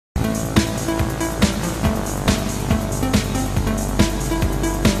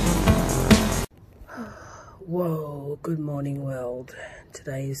Whoa, good morning world.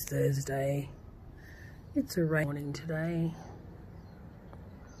 Today is Thursday. It's a rainy morning today.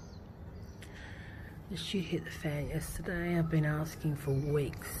 The shit hit the fan yesterday. I've been asking for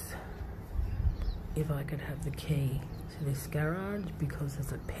weeks if I could have the key to this garage because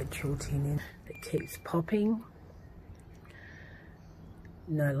there's a petrol tin in that keeps popping.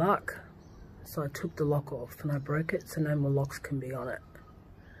 No luck. So I took the lock off and I broke it so no more locks can be on it.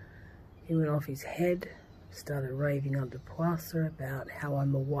 He went off his head. Started raving under Poisson about how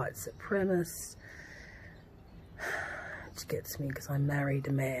I'm a white supremacist, which gets me because I married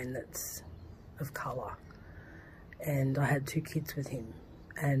a man that's of colour and I had 2 kids with him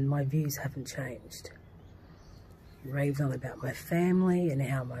and my views haven't changed. He raved on about my family and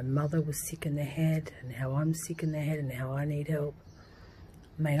how my mother was sick in the head and how I'm sick in the head and how I need help.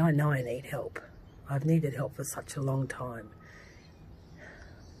 Mate, I know I need help. I've needed help for such a long time.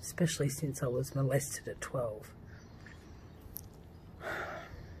 Especially since I was molested at 12.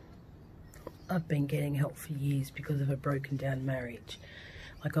 I've been getting help for years because of a broken down marriage.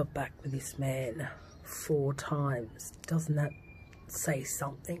 I got back with this man 4 times. Doesn't that say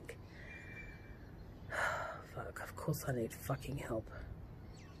something? Fuck, of course I need fucking help.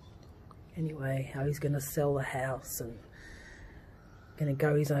 Anyway, how he's going to sell the house and going to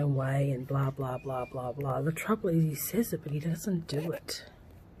go his own way and blah, blah, blah, blah, blah. The trouble is he says it, but he doesn't do it.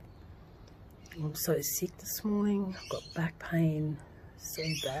 I'm so sick this morning. I've got back pain so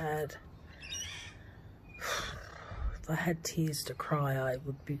bad. If I had tears to cry, I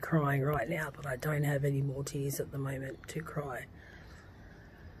would be crying right now, but I don't have any more tears at the moment to cry.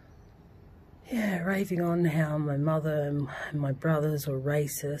 Yeah, raving on how my mother and my brothers were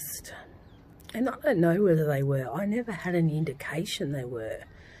racist. And I don't know whether they were. I never had any indication they were.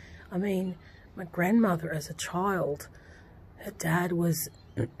 I mean, my grandmother as a child, her dad was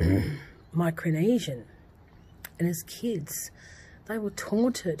Micronesian, and as kids they were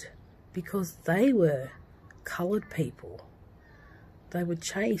taunted because they were coloured people. They were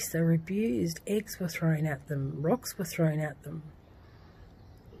chased, they were abused, eggs were thrown at them, rocks were thrown at them.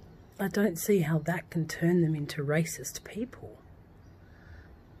 I don't see how that can turn them into racist people.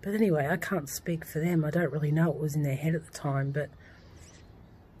 But anyway, I can't speak for them. I don't really know what was in their head at the time, but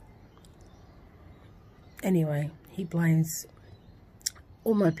anyway, he blames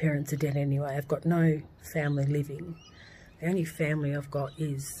all my parents are dead anyway. I've got no family living. The only family I've got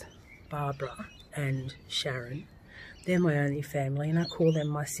is Barbara and Sharon. They're my only family and I call them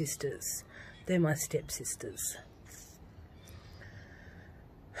my sisters. They're my stepsisters.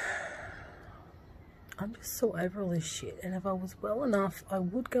 I'm just so over all this shit, and if I was well enough I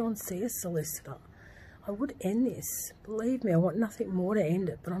would go and see a solicitor. I would end this. Believe me, I want nothing more to end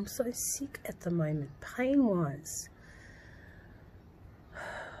it, but I'm so sick at the moment, pain-wise.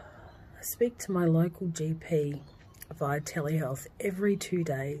 I speak to my local GP via telehealth every 2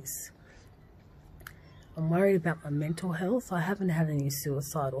 days. I'm worried about my mental health. I haven't had any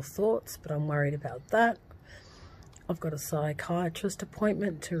suicidal thoughts, but I'm worried about that. I've got a psychiatrist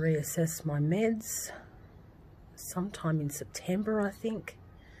appointment to reassess my meds sometime in September, I think,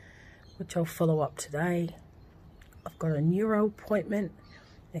 which I'll follow up today. I've got a neuro appointment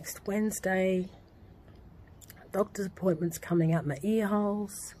next Wednesday. Doctor's appointments coming out my ear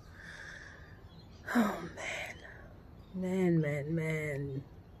holes. Oh man.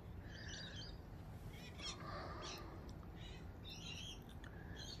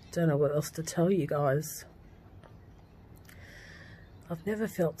 Don't know what else to tell you guys. I've never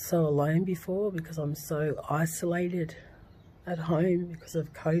felt so alone before because I'm so isolated at home because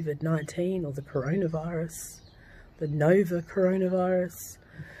of COVID-19 or the coronavirus, the Nova coronavirus.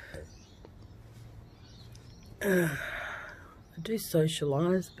 I do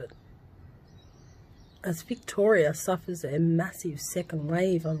socialise, but as Victoria suffers a massive second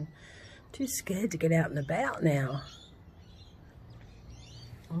wave, I'm too scared to get out and about now.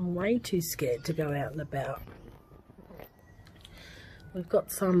 I'm way too scared to go out and about. We've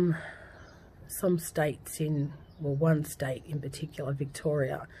got some states in, well, one state in particular,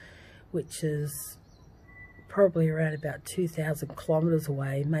 Victoria, which is probably around about 2,000 kilometres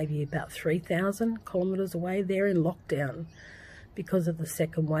away, maybe about 3,000 kilometres away. They're in lockdown because of the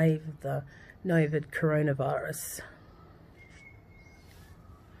second wave of the Nova coronavirus.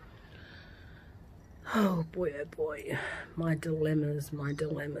 Oh boy, my dilemmas.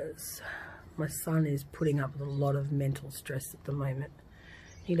 My son is putting up with a lot of mental stress at the moment.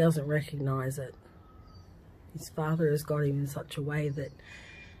 He doesn't recognise it. His father has got him in such a way that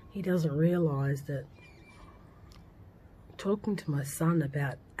he doesn't realise that talking to my son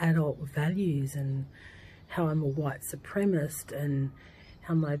about adult values and how I'm a white supremacist and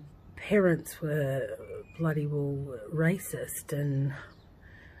how my parents were bloody well racist, and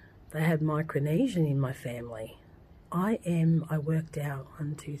they had Micronesian in my family. I worked out,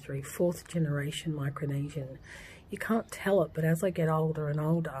 1, 2, 3, 4th generation Micronesian. You can't tell it, but as I get older and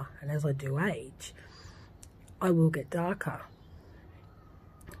older, and as I do age, I will get darker.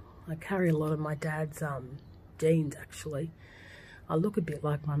 I carry a lot of my dad's genes, actually. I look a bit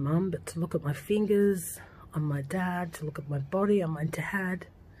like my mum, but to look at my fingers, I'm my dad. To look at my body, I'm my dad.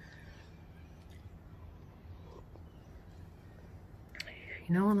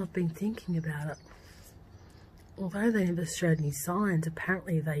 You know, and I've been thinking about it. Although they never showed any signs,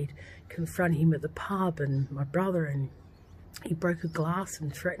 apparently they'd confront him at the pub, and my brother, and he broke a glass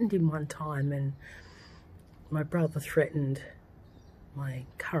and threatened him one time, and my brother threatened my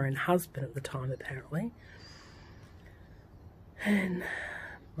current husband at the time, apparently. And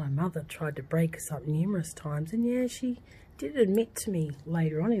my mother tried to break us up numerous times, and yeah, she did admit to me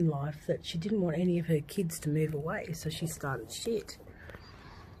later on in life that she didn't want any of her kids to move away, so she started shit.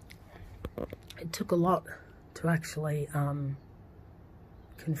 It took a lot to actually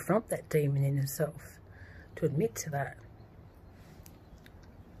confront that demon in herself, to admit to that.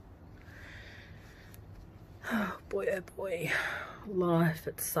 Oh boy, oh boy. Life,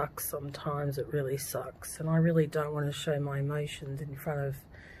 it sucks sometimes. It really sucks. And I really don't want to show my emotions in front of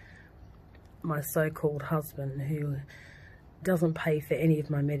my so-called husband, who doesn't pay for any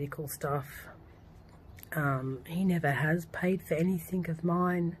of my medical stuff. He never has paid for anything of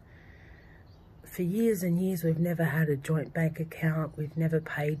mine. For years and years, we've never had a joint bank account. We've never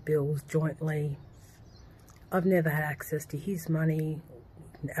paid bills jointly. I've never had access to his money.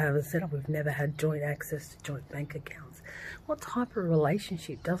 As I said, we've never had joint access to joint bank accounts. What type of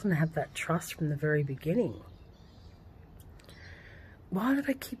relationship doesn't have that trust from the very beginning? Why did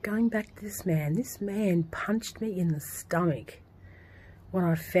I keep going back to this man? This man punched me in the stomach when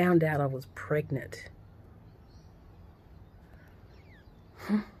I found out I was pregnant.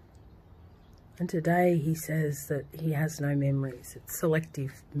 And today he says that he has no memories. It's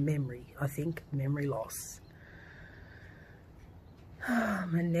selective memory, I think, memory loss.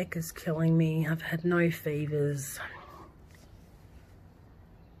 My neck is killing me. I've had no fevers.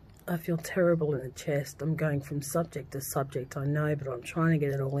 I feel terrible in the chest. I'm going from subject to subject, I know, but I'm trying to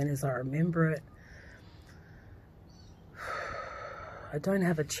get it all in as I remember it. I don't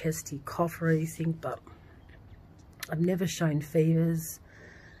have a chesty cough or anything, but I've never shown fevers.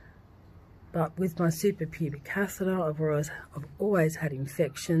 But with my suprapubic catheter, I've always had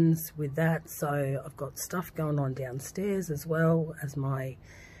infections with that, so I've got stuff going on downstairs as well as my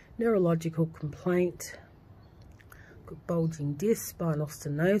neurological complaint. I've got bulging disc, spinal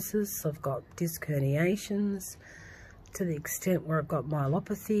stenosis, I've got disc herniations to the extent where I've got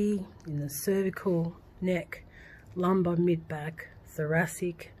myelopathy in the cervical, neck, lumbar, mid-back,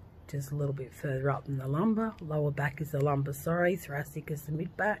 thoracic, which is a little bit further up than the lumbar. Lower back is the lumbar, sorry, thoracic is the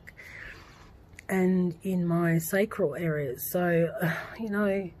mid-back. And in my sacral areas. So, you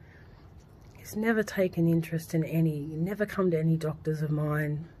know, he's never taken interest in any, never come to any doctors of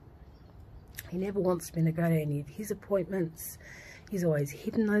mine. He never wants me to go to any of his appointments. He's always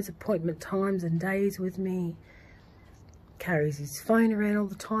hidden those appointment times and days with me. Carries his phone around all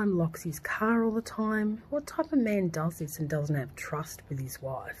the time, locks his car all the time. What type of man does this and doesn't have trust with his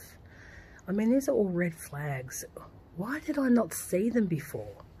wife? I mean, these are all red flags. Why did I not see them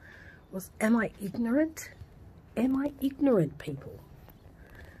before? Am I ignorant? Am I ignorant, people?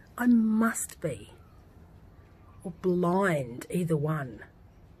 I must be. Or blind, either one.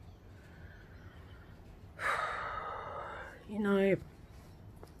 You know,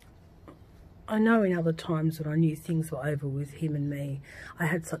 I know in other times when I knew things were over with him and me, I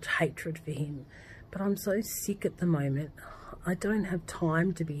had such hatred for him. But I'm so sick at the moment. I don't have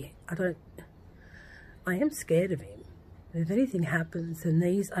time to be, I am scared of him. If anything happens, then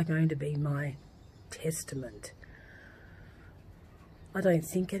these are going to be my testament. I don't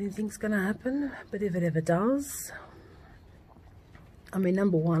think anything's going to happen, but if it ever does, I mean,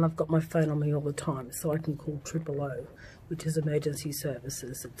 number one, I've got my phone on me all the time, so I can call 000, which is emergency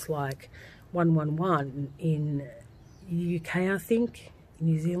services. It's like 111 in the UK, I think. In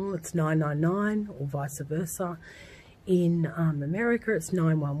New Zealand, it's 999, or vice versa. In America, it's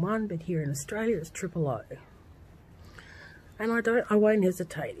 911, but here in Australia, it's 000. And I won't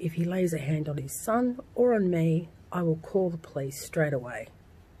hesitate. If he lays a hand on his son or on me, I will call the police straight away.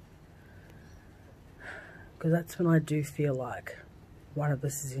 Because that's when I do feel like one of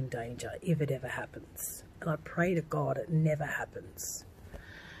us is in danger, if it ever happens. And I pray to God it never happens.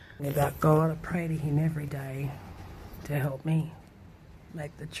 And about God, I pray to him every day to help me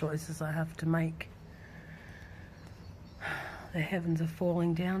make the choices I have to make. The heavens are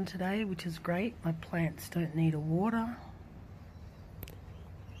falling down today, which is great. My plants don't need a water.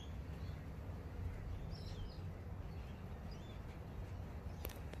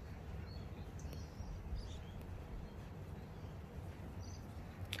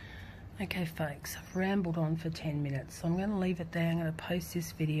 Okay folks, I've rambled on for 10 minutes, so I'm going to leave it there. I'm going to post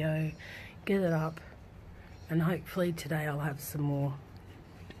this video, get it up, and hopefully today I'll have some more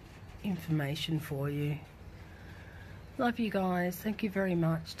information for you. Love you guys. Thank you very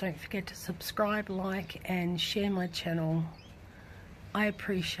much. Don't forget to subscribe, like, and share my channel. I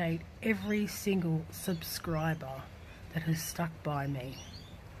appreciate every single subscriber that has stuck by me.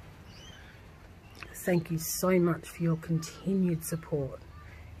 Thank you so much for your continued support.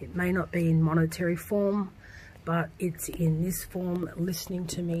 It may not be in monetary form, but it's in this form, listening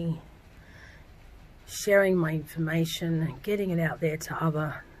to me, sharing my information, getting it out there to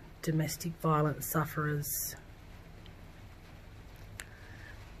other domestic violence sufferers.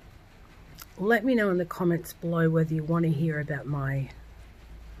 Let me know in the comments below whether you want to hear about my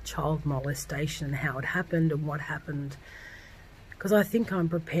child molestation and how it happened and what happened, because I think I'm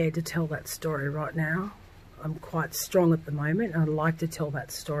prepared to tell that story right now. I'm quite strong at the moment, and I'd like to tell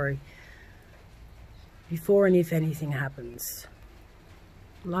that story before and if anything happens.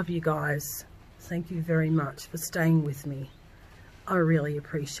 Love you guys. Thank you very much for staying with me. I really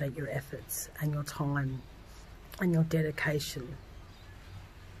appreciate your efforts and your time and your dedication.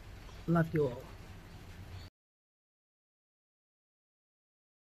 Love you all.